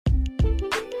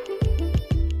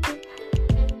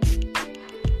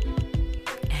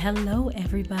Hello,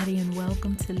 everybody, and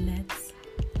welcome to Let's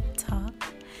Talk.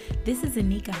 This is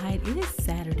Anika Hyde. It is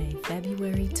Saturday,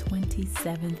 February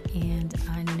 27th, and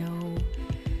I know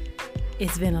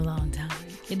it's been a long time.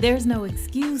 There's no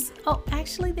excuse. Oh,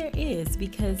 actually, there is,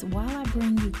 because while I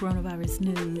bring you coronavirus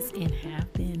news and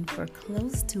have been for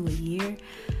close to a year,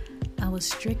 I was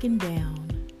stricken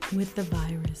down with the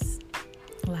virus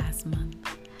last month.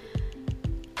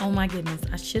 Oh my goodness,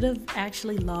 I should have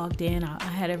actually logged in. I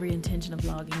had every intention of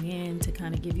logging in to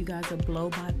kind of give you guys a blow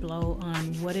by blow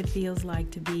on what it feels like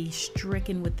to be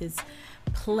stricken with this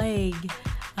plague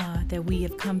that we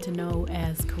have come to know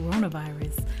as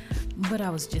coronavirus. But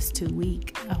I was just too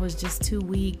weak. I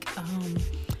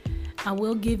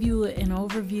will give you an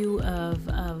overview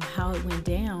of how it went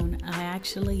down. I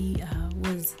actually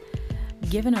was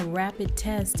given a rapid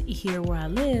test here where I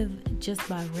live just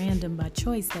by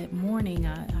choice that morning.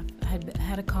 I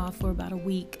had a cough for about a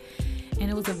week, and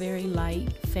it was a very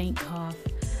light, faint cough.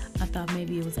 I thought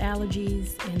maybe it was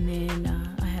allergies, and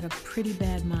then I had a pretty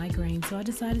bad migraine, so I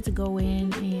decided to go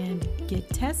in and get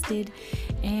tested,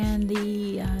 and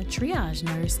the triage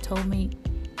nurse told me,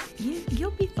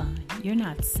 you'll be fine, you're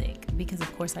not sick, because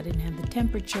of course I didn't have the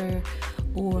temperature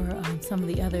or some of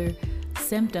the other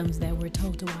symptoms that we're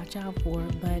told to watch out for.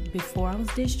 But before I was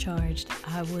discharged,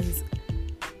 I was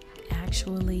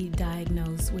actually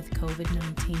diagnosed with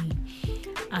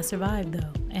COVID-19. I survived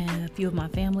though, and a few of my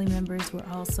family members were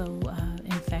also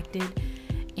infected,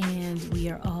 and we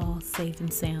are all safe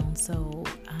and sound. So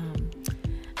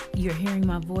you're hearing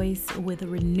my voice with a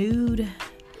renewed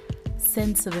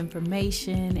sense of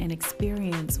information and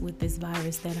experience with this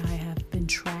virus that I have been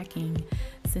tracking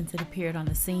since it appeared on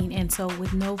the scene. And so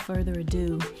with no further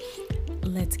ado,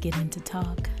 let's get into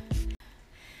talk.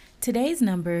 Today's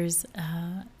numbers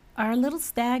are a little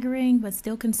staggering, but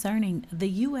still concerning. The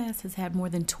U.S. has had more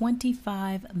than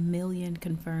 25 million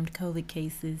confirmed COVID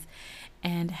cases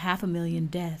and 500,000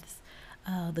 deaths.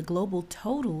 The global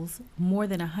totals more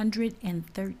than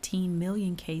 113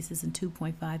 million cases and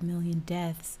 2.5 million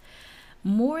deaths.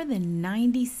 More than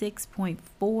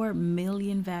 96.4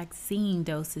 million vaccine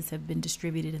doses have been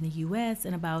distributed in the U.S.,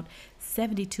 and about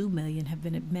 72 million have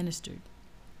been administered.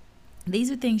 These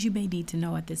are things you may need to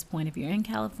know at this point. If you're in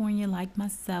California like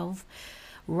myself,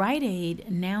 Rite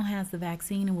Aid now has the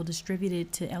vaccine and will distribute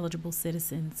it to eligible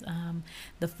citizens.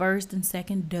 The first and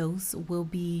second dose will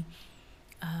be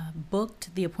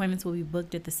booked. The appointments will be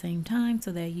booked at the same time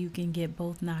so that you can get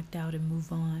both knocked out and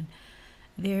move on.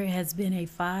 There has been a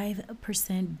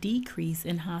 5% decrease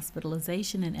in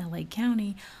hospitalization in LA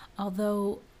County,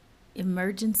 although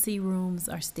emergency rooms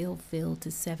are still filled to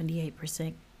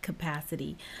 78%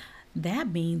 capacity. That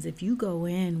means if you go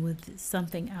in with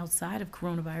something outside of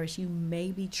coronavirus, you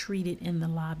may be treated in the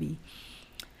lobby.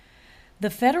 The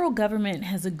federal government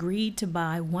has agreed to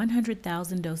buy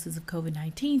 100,000 doses of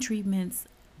COVID-19 treatments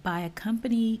by a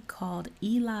company called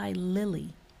Eli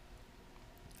Lilly.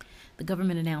 The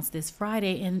government announced this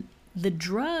Friday, and the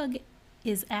drug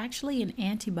is actually an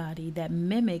antibody that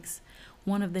mimics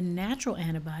one of the natural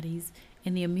antibodies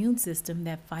in the immune system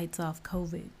that fights off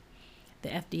COVID. The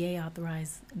FDA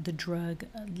authorized the drug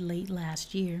late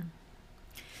last year.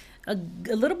 A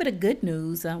little bit of good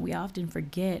news. We often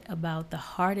forget about the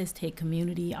hardest hit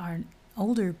community, our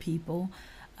older people.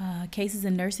 Cases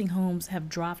in nursing homes have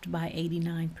dropped by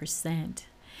 89%.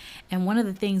 And one of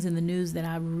the things in the news that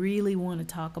I really want to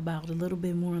talk about a little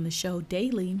bit more on the show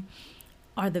daily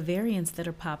are the variants that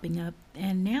are popping up,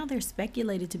 and now they're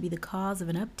speculated to be the cause of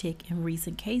an uptick in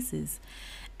recent cases.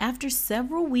 After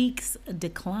several weeks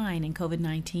decline in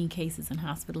COVID-19 cases and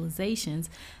hospitalizations,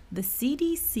 the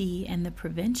CDC and the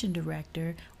prevention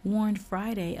director warned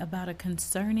Friday about a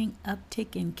concerning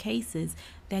uptick in cases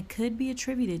that could be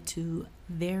attributed to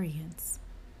variants.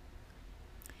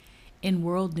 In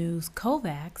world news,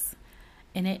 COVAX,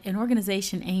 an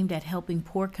organization aimed at helping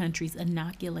poor countries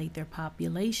inoculate their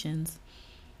populations,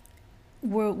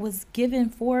 was given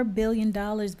 $4 billion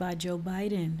by Joe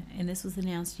Biden, and this was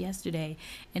announced yesterday,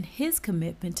 and his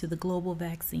commitment to the Global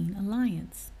Vaccine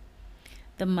Alliance.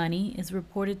 The money is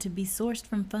reported to be sourced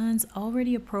from funds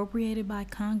already appropriated by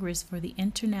Congress for the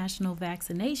international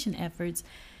vaccination efforts,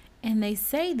 and they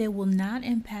say they will not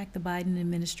impact the Biden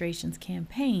administration's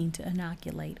campaign to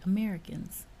inoculate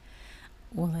Americans.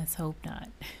 Well, let's hope not.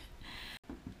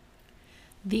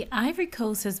 The Ivory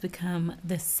Coast has become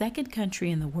the second country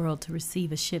in the world to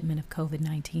receive a shipment of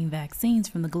COVID-19 vaccines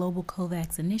from the Global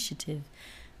COVAX Initiative.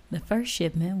 The first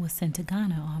shipment was sent to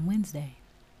Ghana on Wednesday.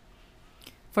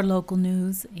 For local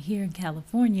news, here in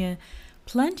California,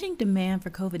 plunging demand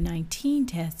for COVID-19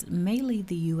 tests may leave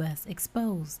the U.S.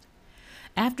 exposed.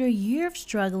 After a year of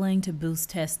struggling to boost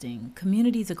testing,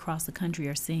 communities across the country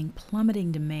are seeing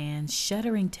plummeting demand,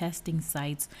 shuttering testing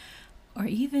sites, or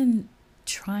even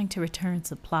trying to return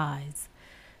supplies.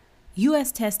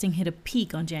 U.S. testing hit a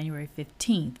peak on January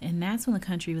 15th, and that's when the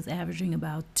country was averaging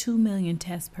about 2 million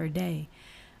tests per day.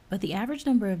 But the average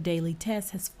number of daily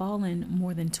tests has fallen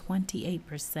more than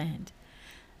 28%.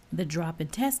 The drop in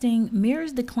testing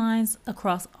mirrors declines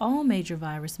across all major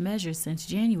virus measures since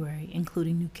January,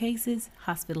 including new cases,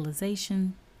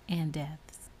 hospitalization, and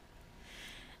deaths.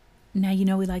 Now,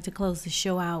 we like to close the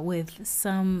show out with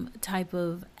some type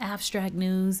of abstract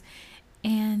news.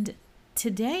 And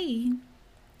today,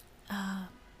 I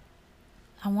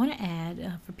want to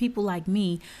add, for people like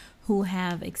me who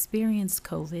have experienced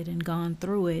COVID and gone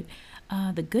through it,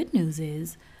 the good news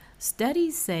is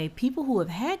studies say people who have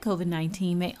had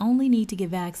COVID-19 may only need to get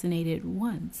vaccinated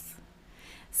once.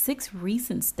 6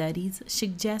 recent studies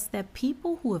suggest that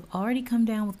people who have already come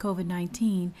down with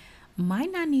COVID-19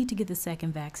 might not need to get the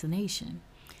second vaccination.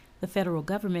 The federal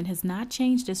government has not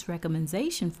changed its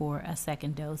recommendation for a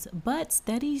second dose, but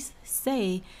studies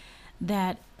say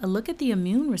that a look at the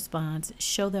immune response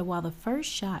show that while the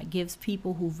first shot gives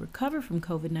people who've recovered from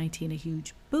COVID-19 a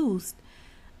huge boost,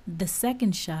 the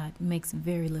second shot makes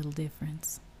very little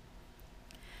difference.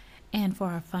 And for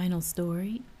our final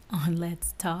story on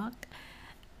Let's Talk,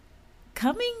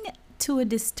 coming to a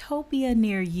dystopia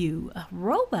near you,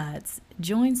 robots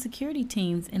join security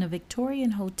teams in a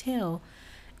Victorian hotel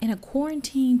in a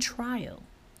quarantine trial.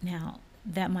 Now,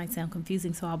 that might sound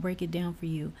confusing, so I'll break it down for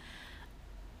you.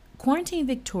 Quarantine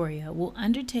Victoria will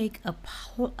undertake a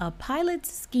pilot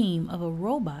scheme of a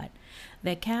robot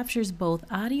that captures both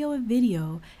audio and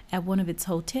video at one of its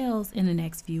hotels in the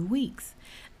next few weeks.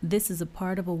 This is a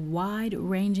part of a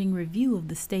wide-ranging review of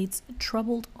the state's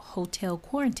troubled hotel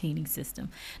quarantining system.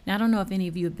 Now, I don't know if any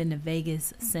of you have been to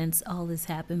Vegas since all this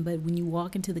happened, but when you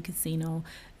walk into the casino,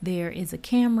 there is a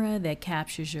camera that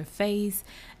captures your face.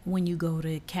 When you go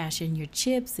to cash in your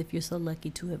chips, if you're so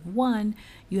lucky to have won,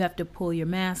 you have to pull your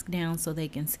mask down so they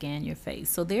can scan your face.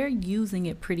 So they're using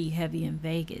it pretty heavy in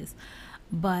Vegas.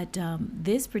 But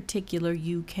this particular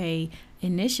UK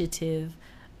initiative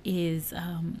is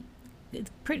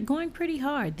going pretty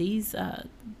hard. These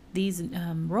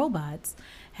robots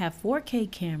have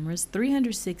 4K cameras,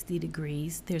 360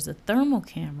 degrees. There's a thermal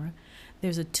camera.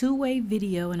 There's a 2-way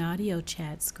video and audio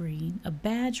chat screen, a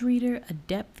badge reader, a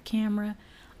depth camera,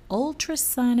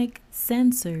 ultrasonic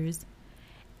sensors,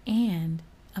 and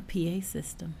a PA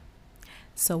system.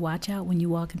 So watch out when you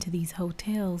walk into these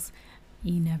hotels.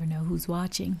 You never know who's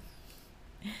watching.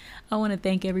 I want to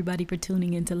thank everybody for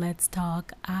tuning in to Let's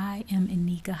Talk. I am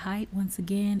Anika Height once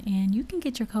again, and you can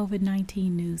get your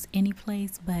COVID-19 news any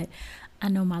place, but I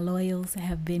know my loyals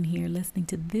have been here listening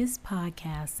to this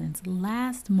podcast since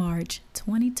last March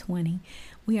 2020.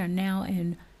 We are now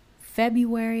in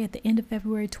February, at the end of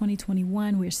February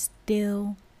 2021. We're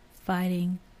still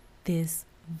fighting this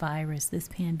virus. This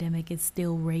pandemic is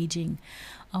still raging.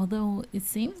 Although it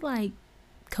seems like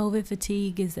COVID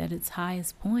fatigue is at its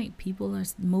highest point. People are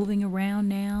moving around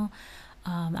now.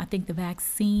 I think the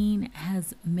vaccine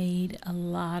has made a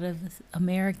lot of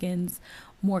Americans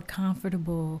more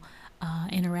comfortable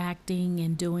interacting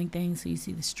and doing things. So you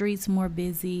see the streets more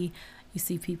busy. You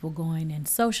see people going and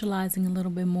socializing a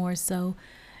little bit more. So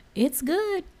it's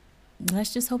good.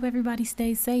 Let's just hope everybody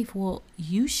stays safe. Well,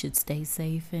 you should stay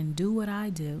safe and do what I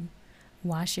do.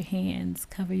 Wash your hands,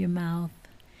 cover your mouth,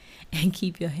 and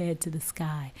keep your head to the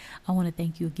sky. I want to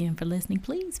thank you again for listening.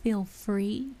 Please feel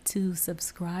free to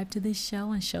subscribe to this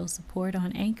show and show support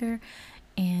on Anchor.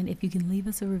 And if you can leave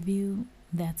us a review,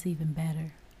 that's even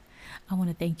better. I want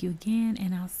to thank you again,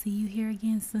 and I'll see you here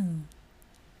again soon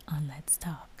on Let's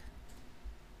Talk.